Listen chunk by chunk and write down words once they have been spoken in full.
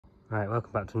Right,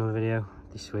 welcome back to another video.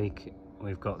 This week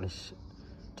we've got this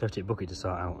turret bucket to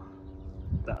sort out.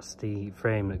 That's the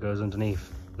frame that goes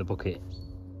underneath the bucket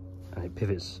and it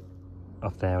pivots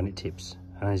off there when it tips,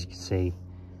 and as you can see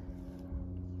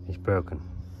it's broken.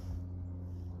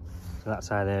 So that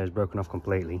side there is broken off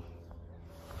completely.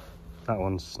 That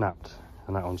one's snapped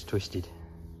and that one's twisted.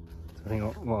 So I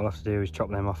think what I'll have to do is chop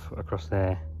them off across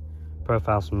there,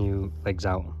 profile some new legs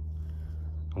out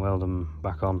and weld them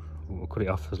back on. We'll cut it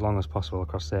off as long as possible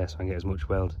across there so I can get as much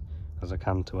weld as I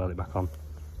can to weld it back on.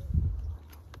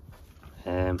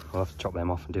 We'll have to chop them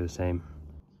off and do the same.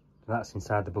 So that's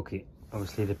inside the bucket.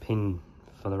 Obviously the pin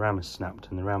for the ram has snapped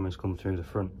and the ram has come through the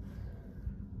front.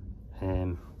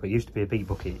 But it used to be a big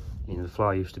bucket. You know, the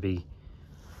floor used to be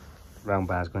round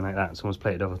bars going like that, and someone's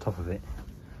plated over the top of it.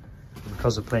 But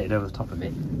because they're plated over the top of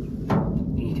it,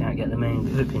 you can't get the main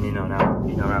pivot pin in or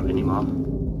out anymore.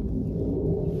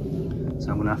 So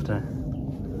I'm going to have to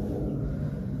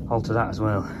alter that as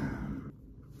well.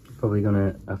 Probably going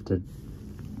to have to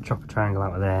chop a triangle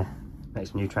out of there, make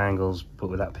some new triangles,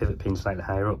 but with that pivot pin slightly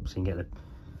higher up so you can get the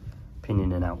pin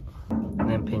in and out. And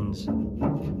them pins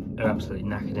are absolutely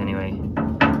knackered anyway.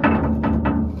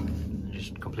 They're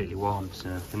just completely worn,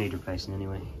 so they need replacing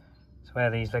anyway. So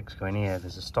where these legs go in here,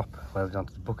 there's a stop welded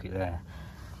onto the bucket there,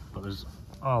 but there's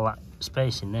all that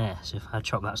space in there, so if I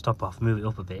chop that stop off, move it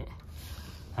up a bit,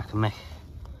 I can make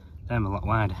them a lot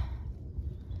wider,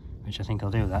 which I think I'll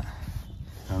do that.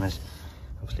 And there's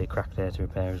obviously a crack there to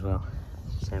repair as well.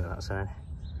 Same with that side.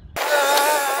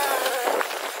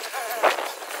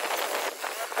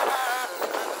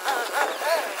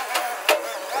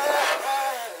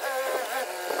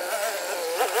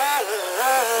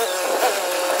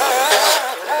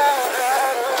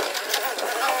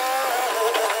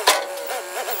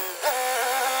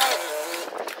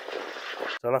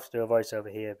 So I'll have to do a voice over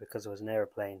here because there was an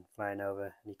aeroplane flying over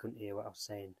and you couldn't hear what I was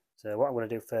saying. So what I'm going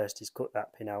to do first is cut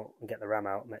that pin out and get the ram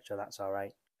out, make sure that's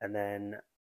alright. And then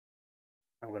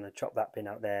I'm going to chop that pin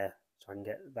out there so I can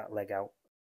get that leg out.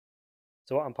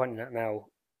 So what I'm pointing at now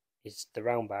is the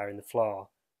round bar in the floor,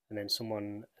 and then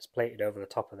someone has plated over the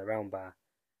top of the round bar.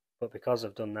 But because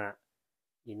I've done that,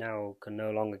 you now can no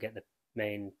longer get the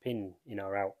main pin in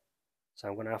or out. So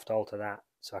I'm going to have to alter that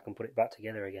so I can put it back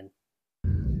together again.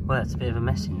 Well, it's a bit of a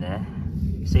mess in there.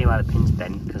 You can see why the pin's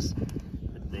bent because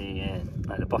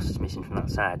the boss is missing from that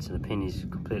side, so the pin is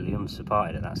completely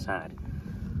unsupported at that side.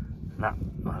 And that,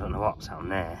 I don't know what's on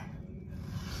there.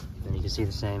 And you can see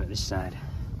the same at this side.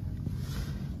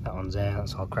 That one's there,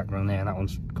 that's all cracked around there, and that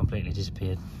one's completely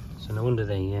disappeared. So no wonder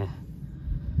the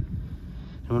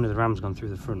ram's gone through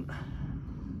the front.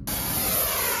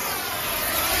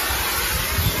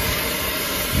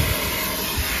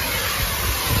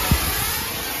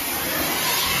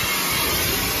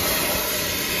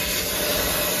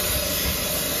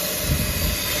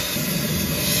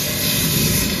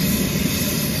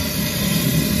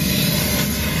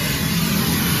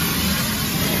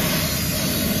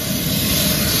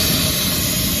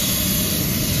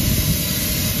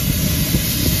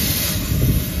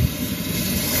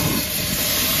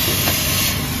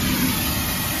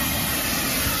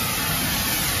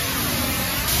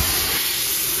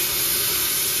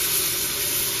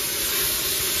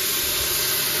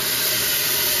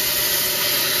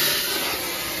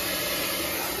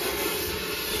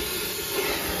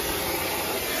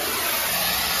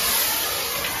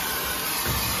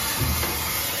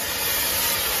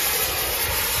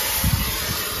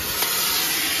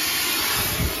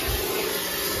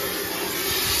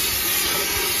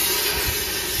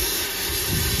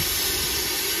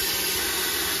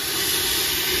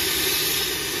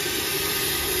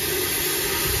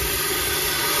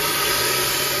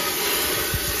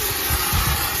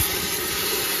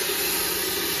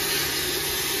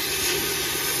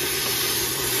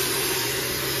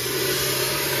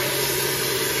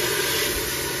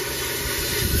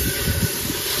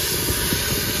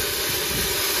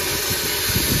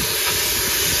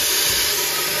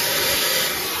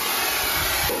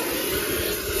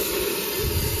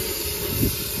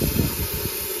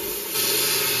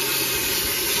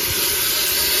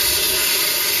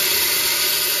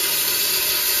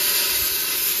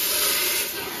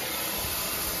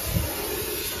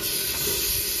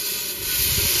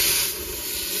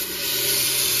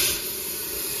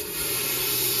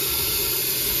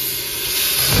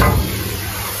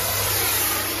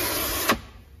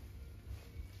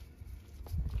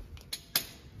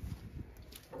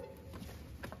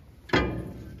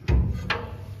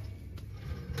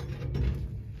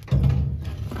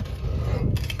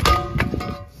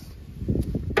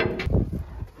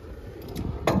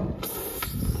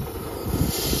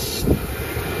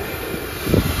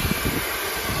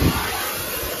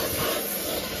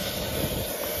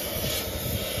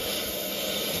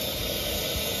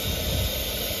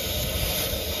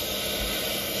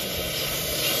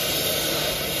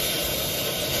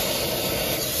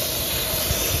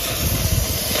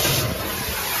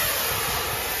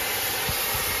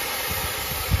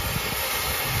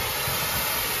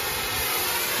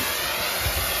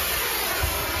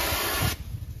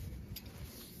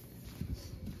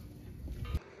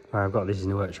 Right, I've got this in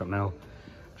the workshop now.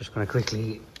 Just going to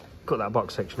quickly cut that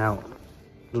box section out.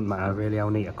 Doesn't matter really how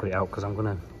neat I cut it out because I'm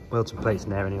going to weld some plates in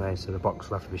there anyway, so the box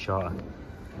will have to be shorter.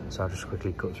 So I'll just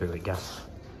quickly cut through it with gas.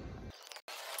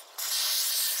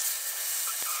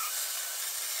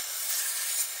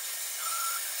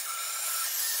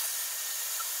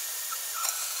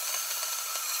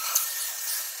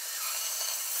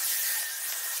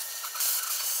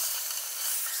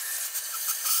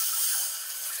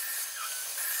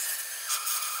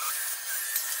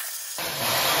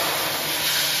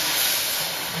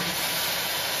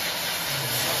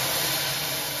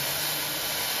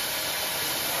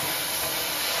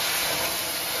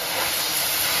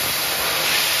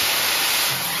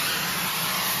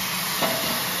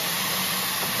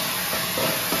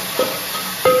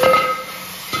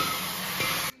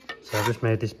 So I've just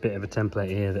made this bit of a template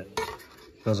here that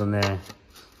goes on there,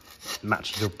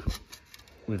 matches up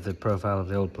with the profile of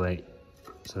the old plate,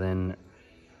 so then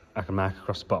I can mark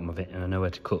across the bottom of it and I know where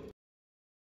to cut.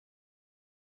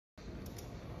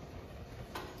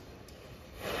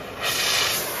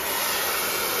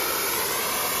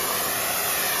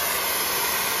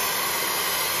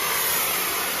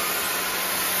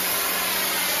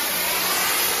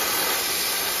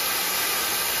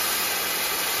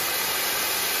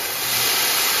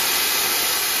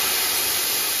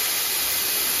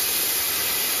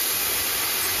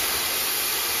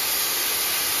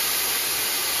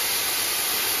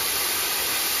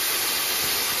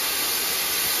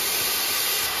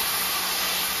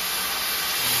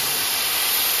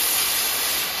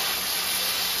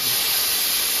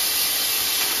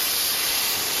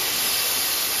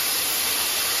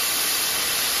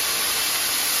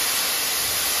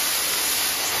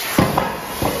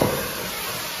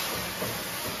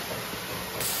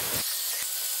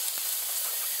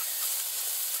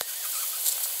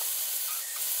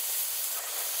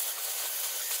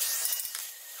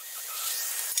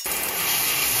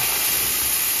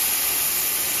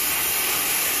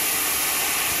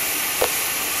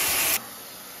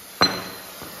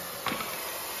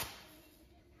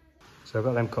 So I've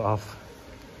got them cut off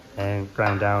and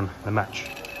ground down the match.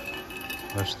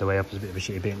 Most of the way up is a bit of a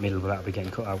shitty bit in the middle, but that'll be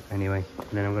getting cut out anyway. And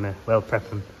then I'm going to weld prep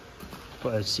them.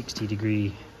 Put a 30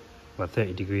 degree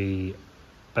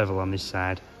bevel on this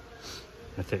side,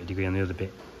 and a 30 degree on the other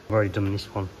bit. I've already done this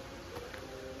one.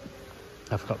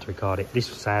 I forgot to record it. This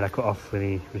side I cut off with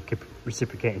the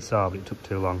reciprocating saw, but it took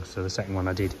too long, so the second one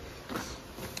I did.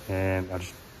 I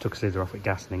just took a slither off with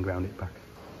gas and then ground it back.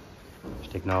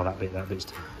 Just ignore that bit's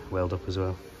to weld up as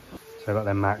well. So I've got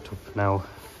them marked up now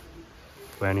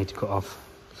where I need to cut off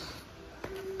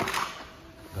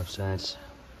both sides.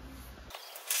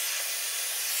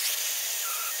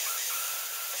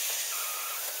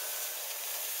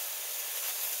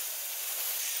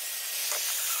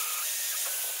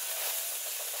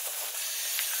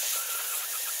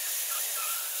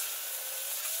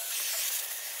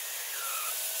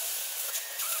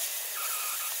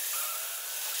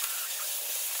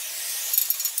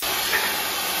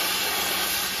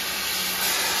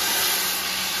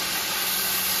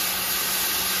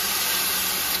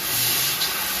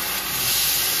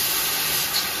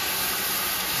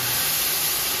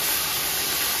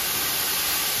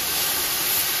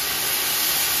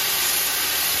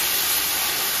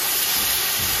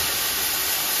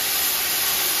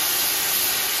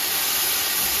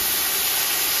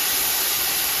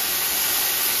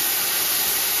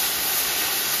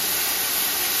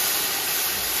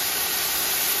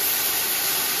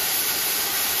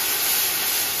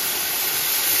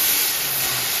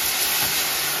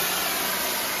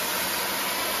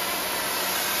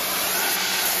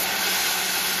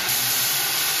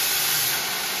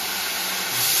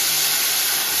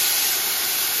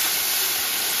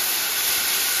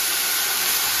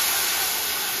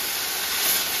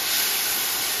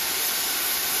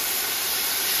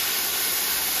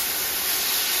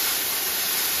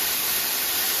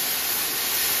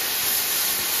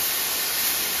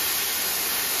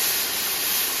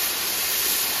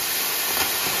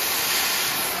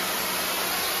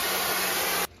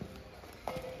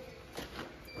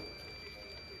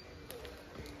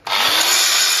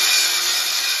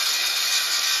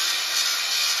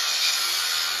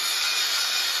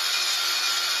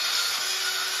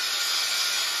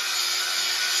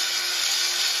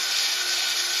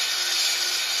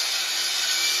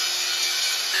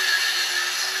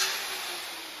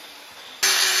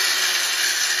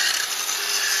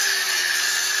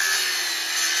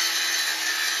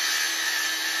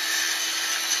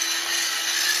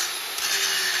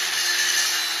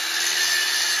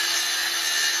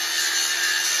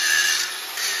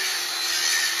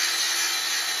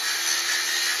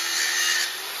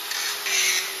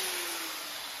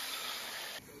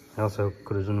 I also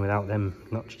could have done without them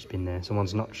notches been there.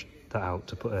 Someone's notched that out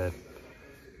to put a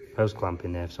post clamp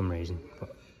in there for some reason,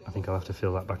 but I think I'll have to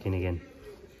fill that back in again.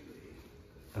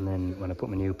 And then when I put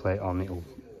my new plate on, it'll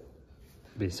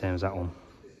be the same as that one.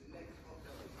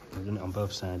 I've done it on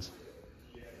both sides.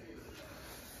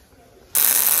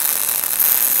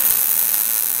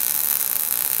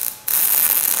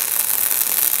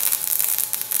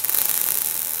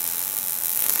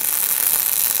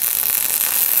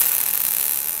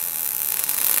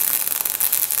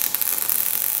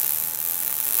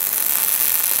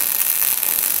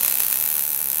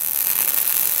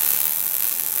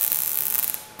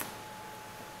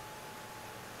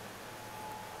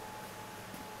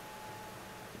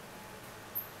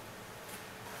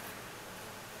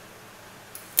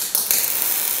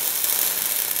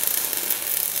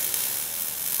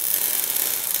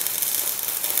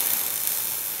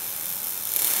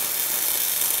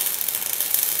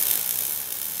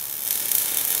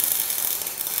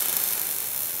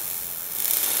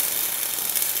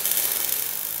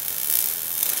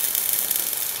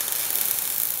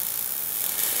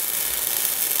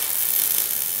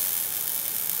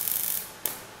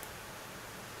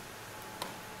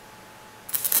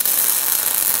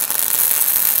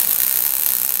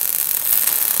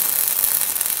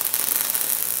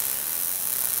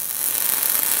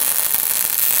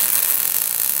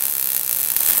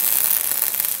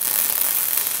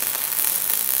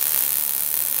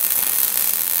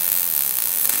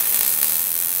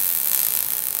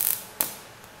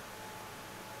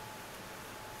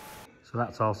 So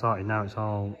that's all sorted now, it's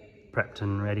all prepped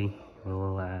and ready.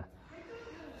 We'll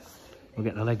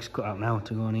get the legs cut out now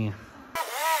to go on here.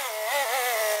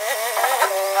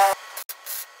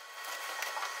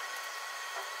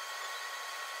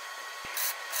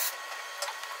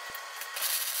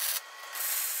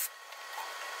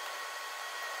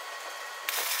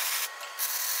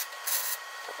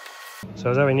 So I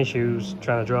was having issues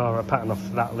trying to draw a pattern off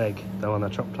that leg, the one I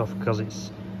chopped off, because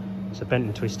it's a bent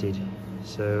and twisted.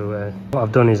 So what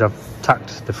I've done is I've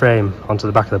tacked the frame onto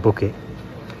the back of the bucket.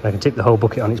 I can tip the whole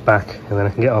bucket on its back, and then I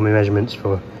can get all my measurements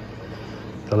for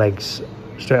the legs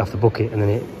straight off the bucket, and then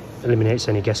it eliminates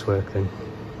any guesswork then.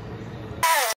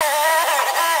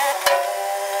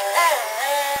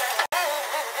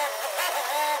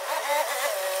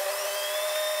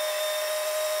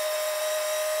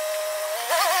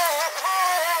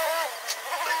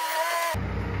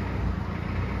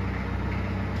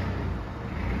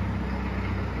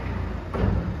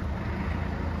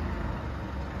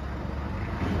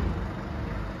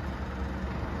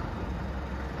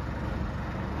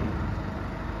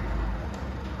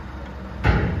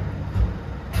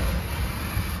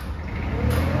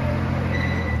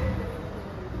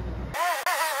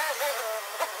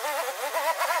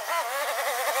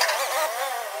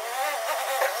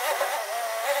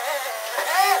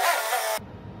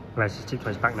 Right, so it's tipped on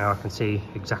its back now, I can see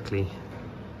exactly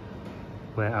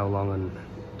how long and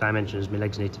dimensions my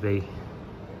legs need to be.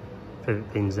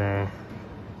 Pivot pins there,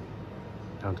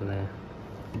 down to there.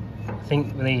 I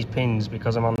think with these pins,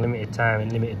 because I'm on limited time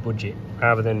and limited budget,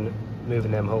 rather than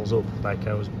moving them holes up like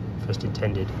I was first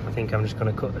intended, I think I'm just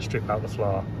going to cut a strip out the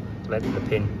floor to length of the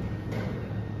pin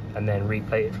and then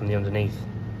replate it from the underneath.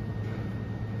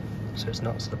 So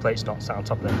the plate's not sat on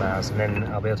top of them bars, and then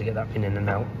I'll be able to get that pin in and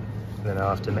out. And then I'll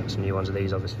have to make some new ones of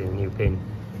these, obviously, the new pin.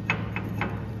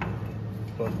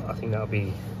 But I think that'll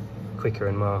be a quicker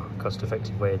and more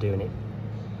cost-effective way of doing it.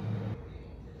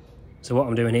 So what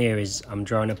I'm doing here is I'm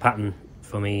drawing a pattern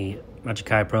for my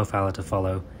Magic Eye profiler to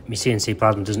follow. My CNC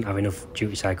plasma doesn't have enough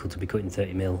duty cycle to be cutting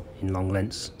 30mm in long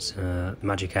lengths, so the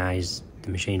Magic Eye is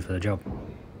the machine for the job.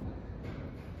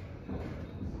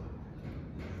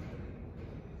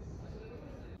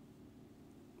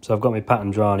 So I've got my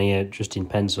pattern drawn here just in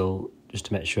pencil, just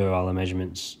to make sure all the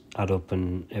measurements add up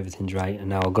and everything's right. And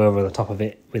now I'll go over the top of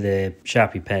it with a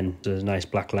Sharpie pen, so there's a nice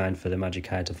black line for the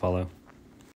Magic Eye to follow.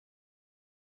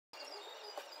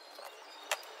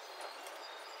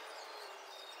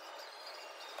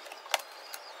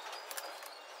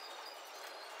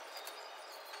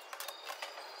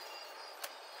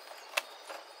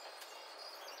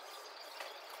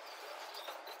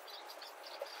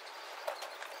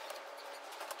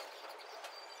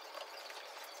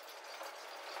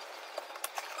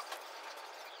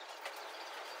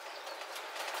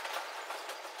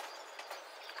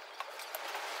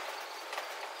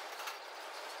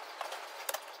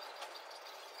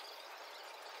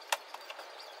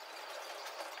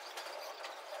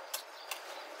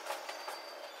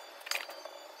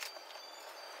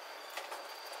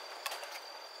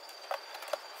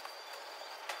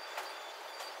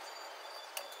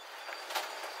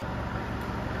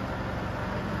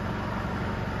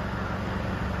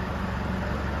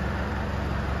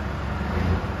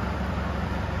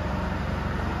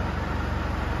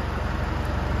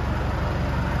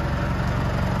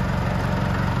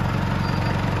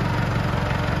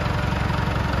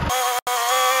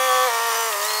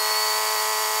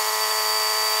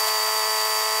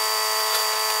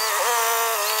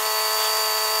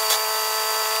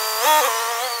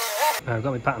 I've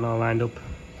got my pattern all lined up.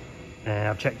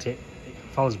 I've checked it. It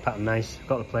follows the pattern nice.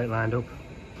 Got the plate lined up.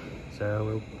 So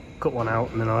we'll cut one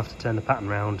out and then I'll have to turn the pattern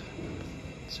round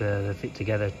so they fit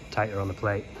together tighter on the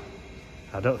plate.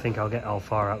 I don't think I'll get all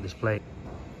 4 out this plate.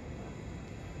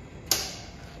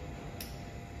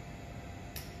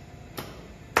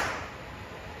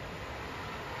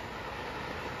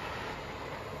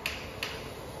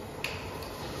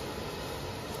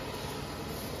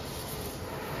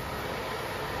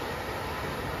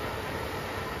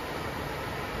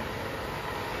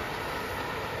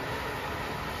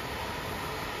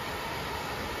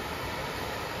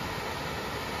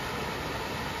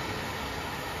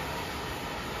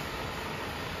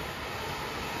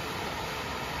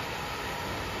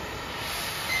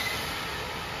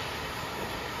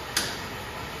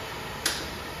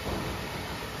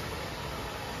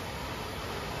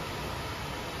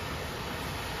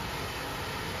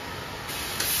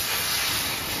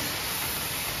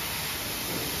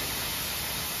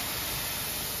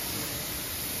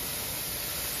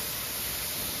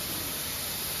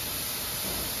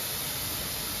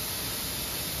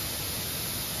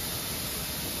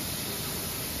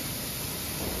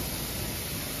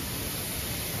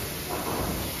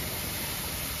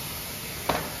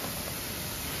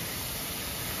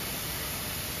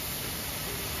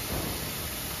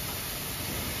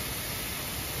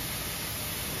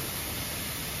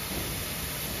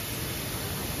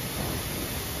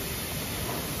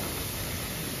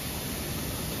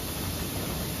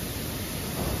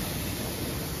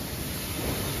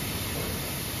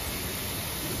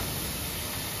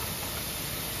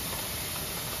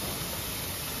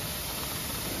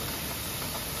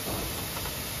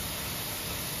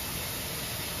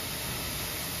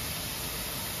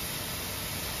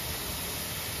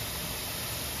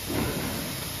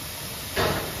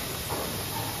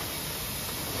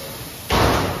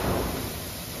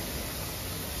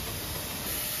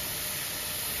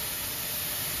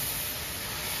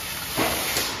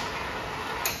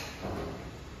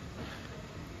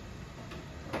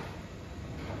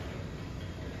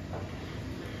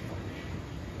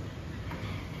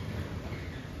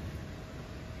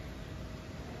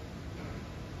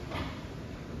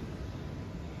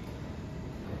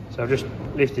 So I've just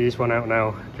lifted this one out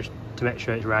now, just to make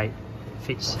sure it's right. It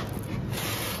fits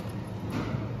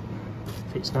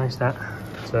nice, that.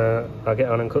 So I'll get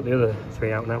on and cut the other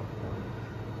 3 out now.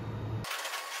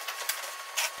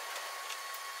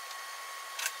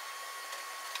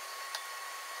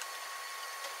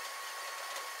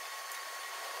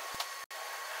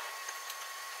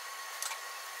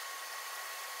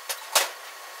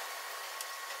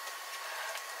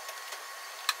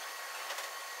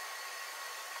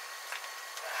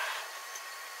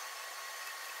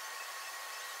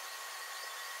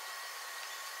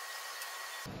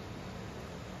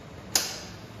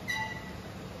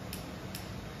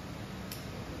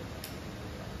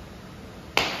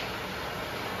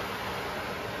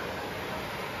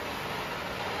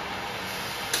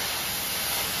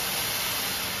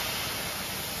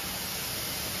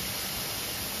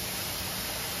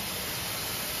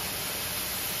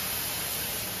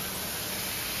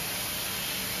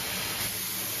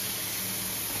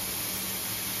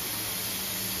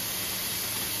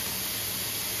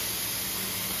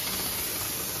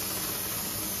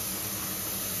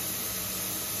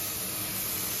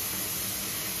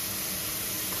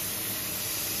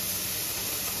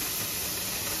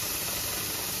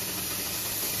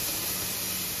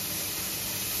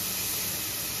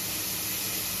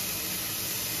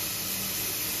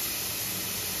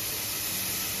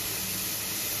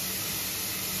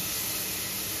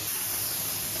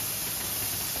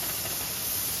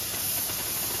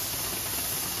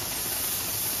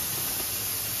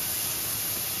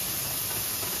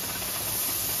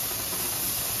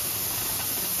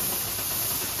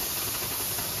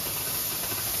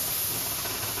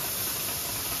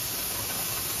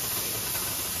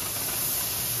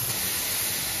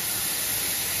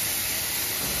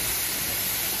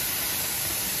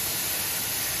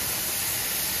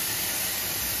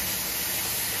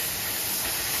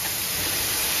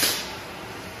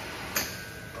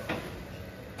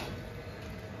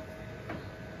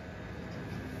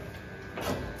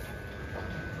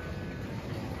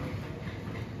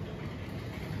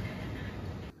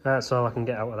 That's all I can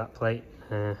get out of that plate.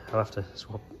 I'll have to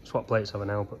swap plates over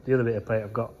now, but the other bit of plate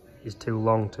I've got is too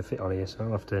long to fit on here, so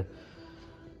I'll have to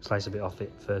slice a bit off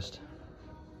it first.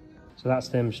 So that's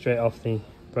them straight off the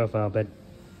profile bed.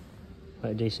 Quite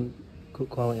a decent cut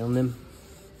quality on them.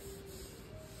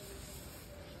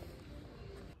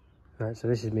 Right, so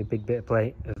this is my big bit of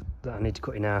plate of that I need to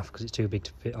cut in half because it's too big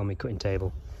to fit on my cutting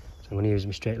table. So I'm going to use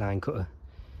my straight line cutter,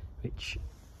 which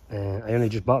I only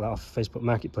just bought that off Facebook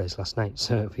Marketplace last night,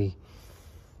 so it'll be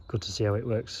good to see how it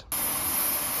works.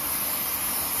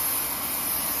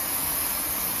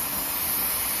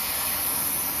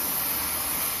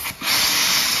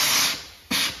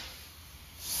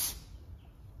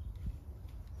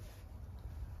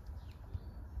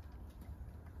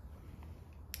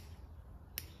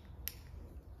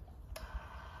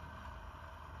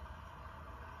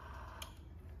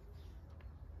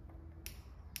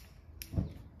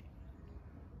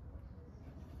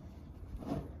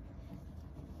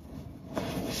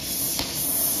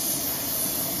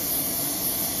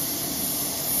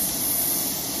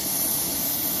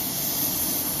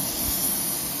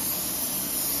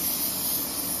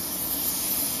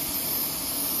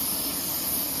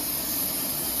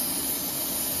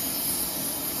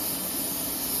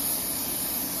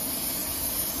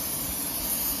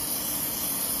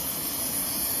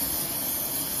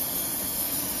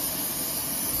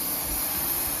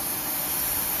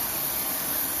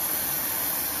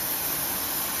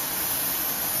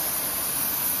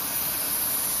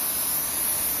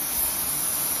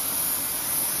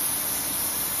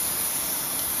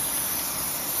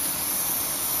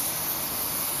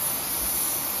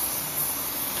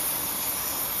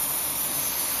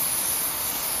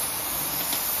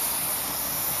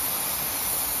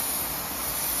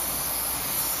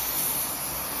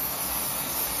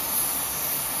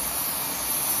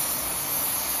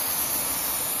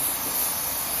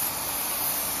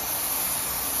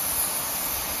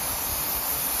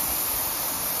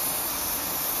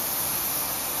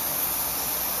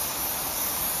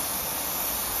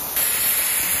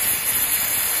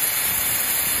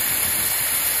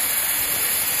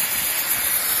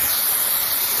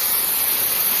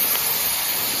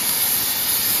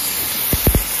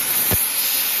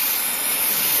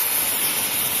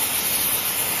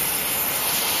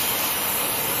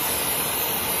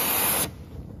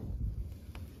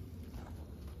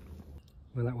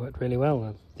 Well, that worked really well.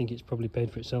 I think it's probably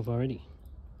paid for itself already.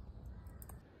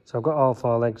 So I've got all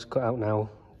 4 legs cut out now.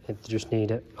 I just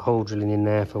need a hole drilling in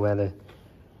there for where the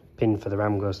pin for the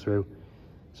ram goes through.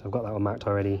 So I've got that one marked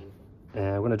already.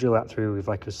 I'm going to drill that through with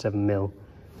like a 7mm,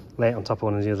 lay it on top of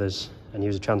one of the others and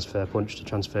use a transfer punch to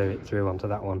transfer it through onto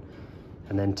that one,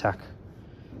 and then tack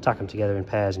them together in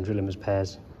pairs and drill them as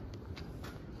pairs.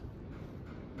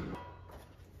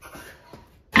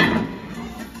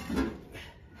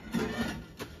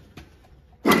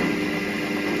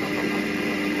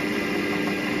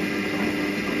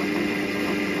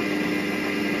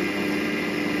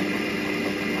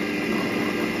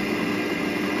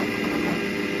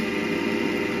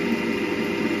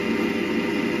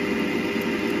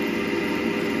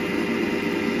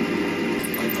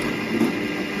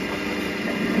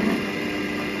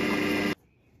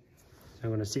 I'm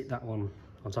going to sit that one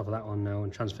on top of that one now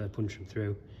and transfer punch them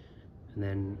through, and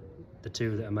then the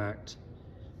 2 that are marked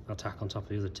I'll tack on top of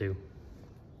the other 2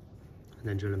 and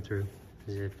then drill them through.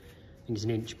 I think it's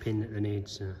an inch pin that they need,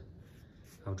 so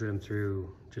I'll drill them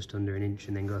through just under an inch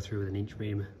and then go through with an inch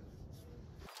reamer.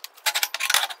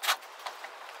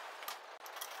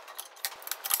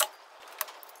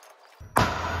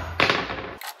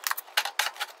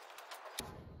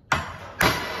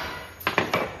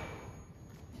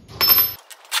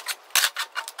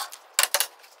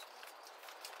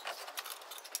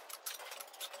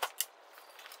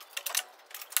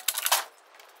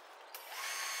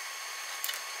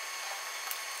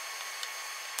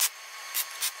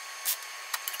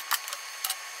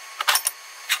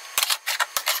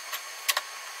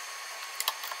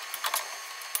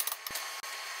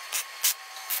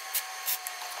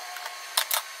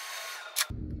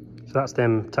 So that's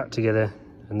them tacked together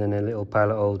and then a little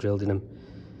pilot hole drilled in them.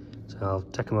 So I'll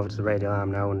take them over to the radial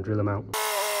arm now and drill them out.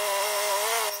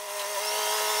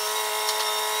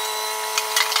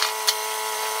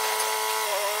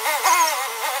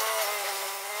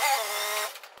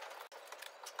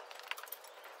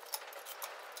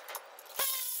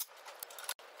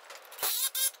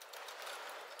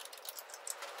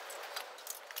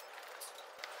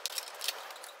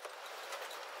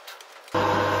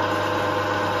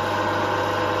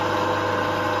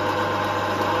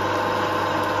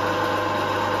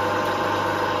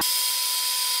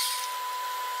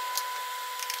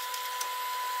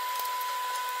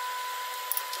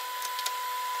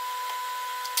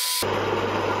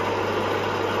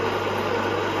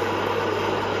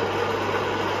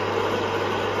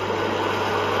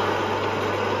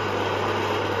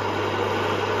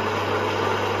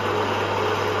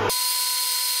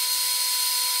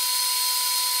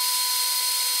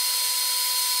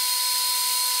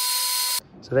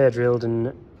 So they're drilled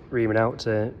and reaming out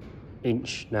to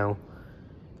inch now.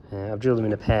 I've drilled them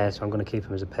in a pair, so I'm going to keep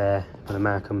them as a pair. I'm going to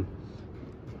mark them.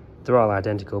 They're all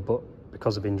identical, but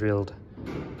because they've been drilled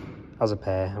as a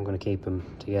pair, I'm going to keep them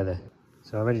together.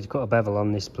 So I'm ready to cut a bevel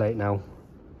on this plate now.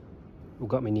 We've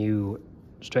got my new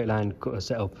straight line cutter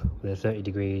set up with a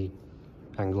 30-degree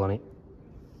angle on it.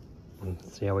 And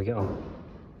see how we get on.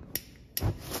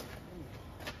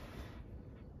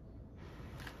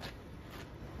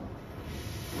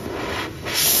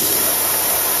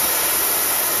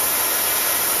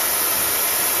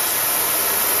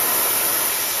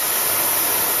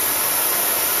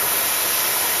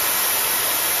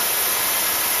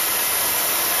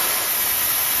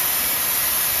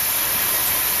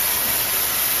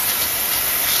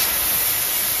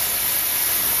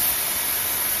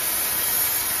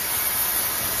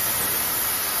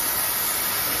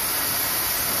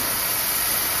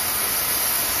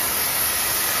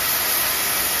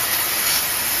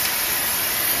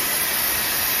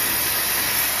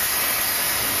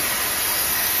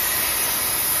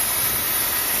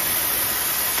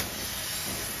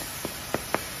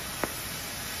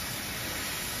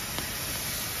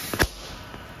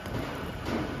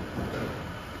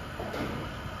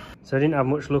 So I didn't have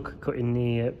much luck cutting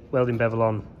the welding bevel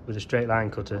on with a straight line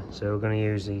cutter, so we're going to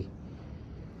use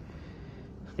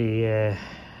the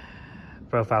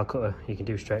profile cutter. You can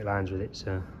do straight lines with it,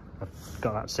 so I've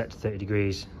got that set to 30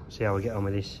 degrees. See how we get on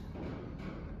with this.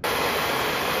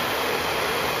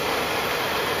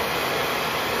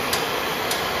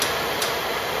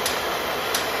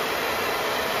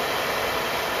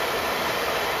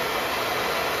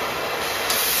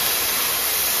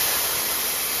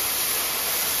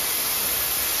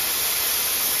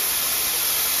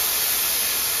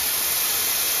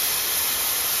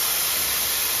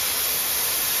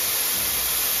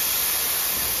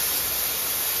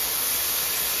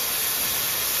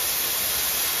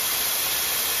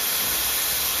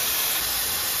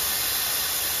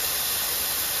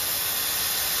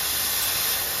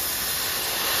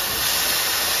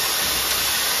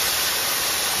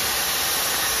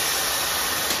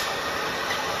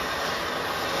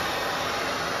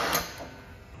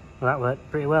 Well, that worked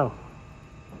pretty well.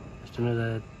 Just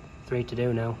another 3 to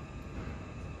do now.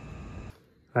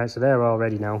 Right, so they're all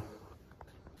ready now.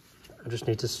 I just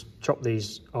need to chop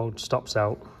these old stops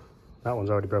out. That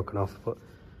one's already broken off, but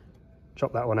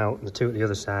chop that one out and the 2 at the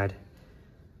other side,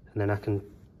 and then I can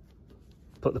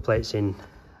put the plates in.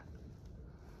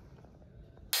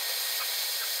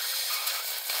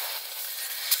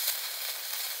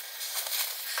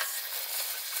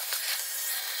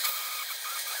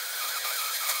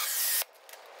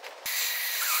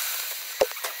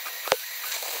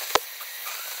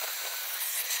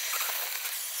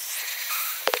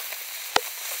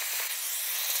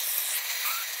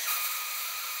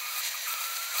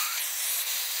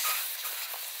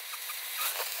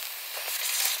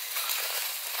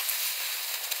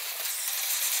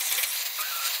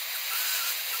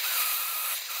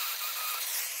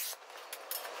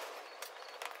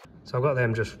 So I've got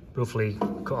them just roughly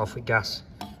cut off with gas.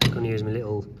 I'm going to use my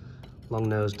little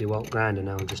long-nosed DeWalt grinder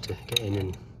now just to get in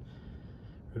and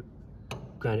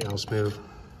grind it all smooth.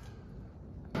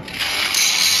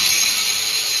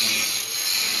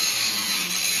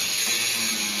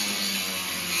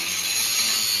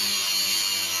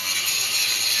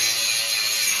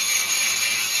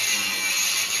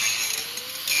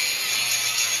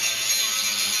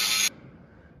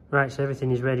 Right, so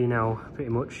everything is ready now, pretty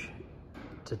much,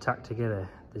 to tack together.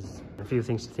 There's a few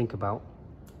things to think about.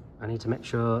 I need to make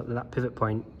sure that that pivot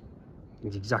point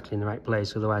is exactly in the right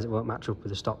place, otherwise it won't match up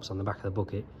with the stops on the back of the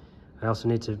bucket. I also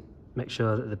need to make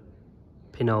sure that the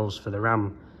pinholes for the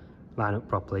ram line up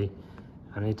properly.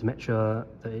 I need to make sure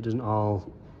that it doesn't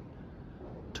all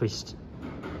twist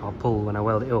or pull when I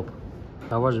weld it up.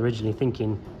 I was originally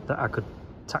thinking that I could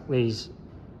tack these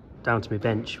down to my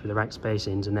bench with the right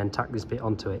spacings and then tack this bit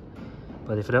onto it.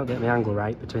 But if I don't get my angle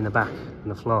right between the back and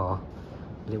the floor,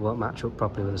 it won't match up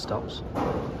properly with the stops.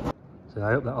 So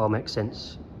I hope that all makes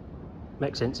sense.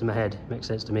 Makes sense in my head, makes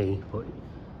sense to me, but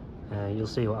you'll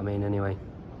see what I mean anyway.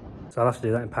 So I'll have to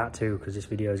do that in part 2 because this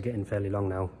video is getting fairly long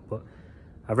now. But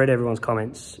I've read everyone's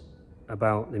comments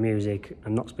about the music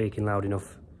and not speaking loud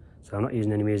enough, so I'm not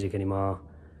using any music anymore.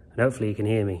 And hopefully you can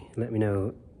hear me. Let me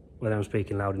know whether I'm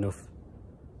speaking loud enough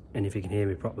and if you can hear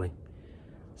me properly.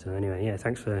 So anyway, yeah,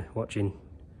 thanks for watching.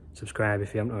 Subscribe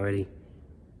if you haven't already,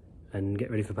 and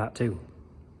get ready for part 2.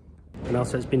 And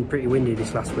also, it's been pretty windy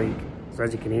this last week, so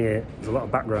as you can hear, there's a lot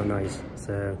of background noise,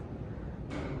 so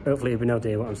hopefully you'll be able to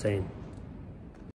hear what I'm saying.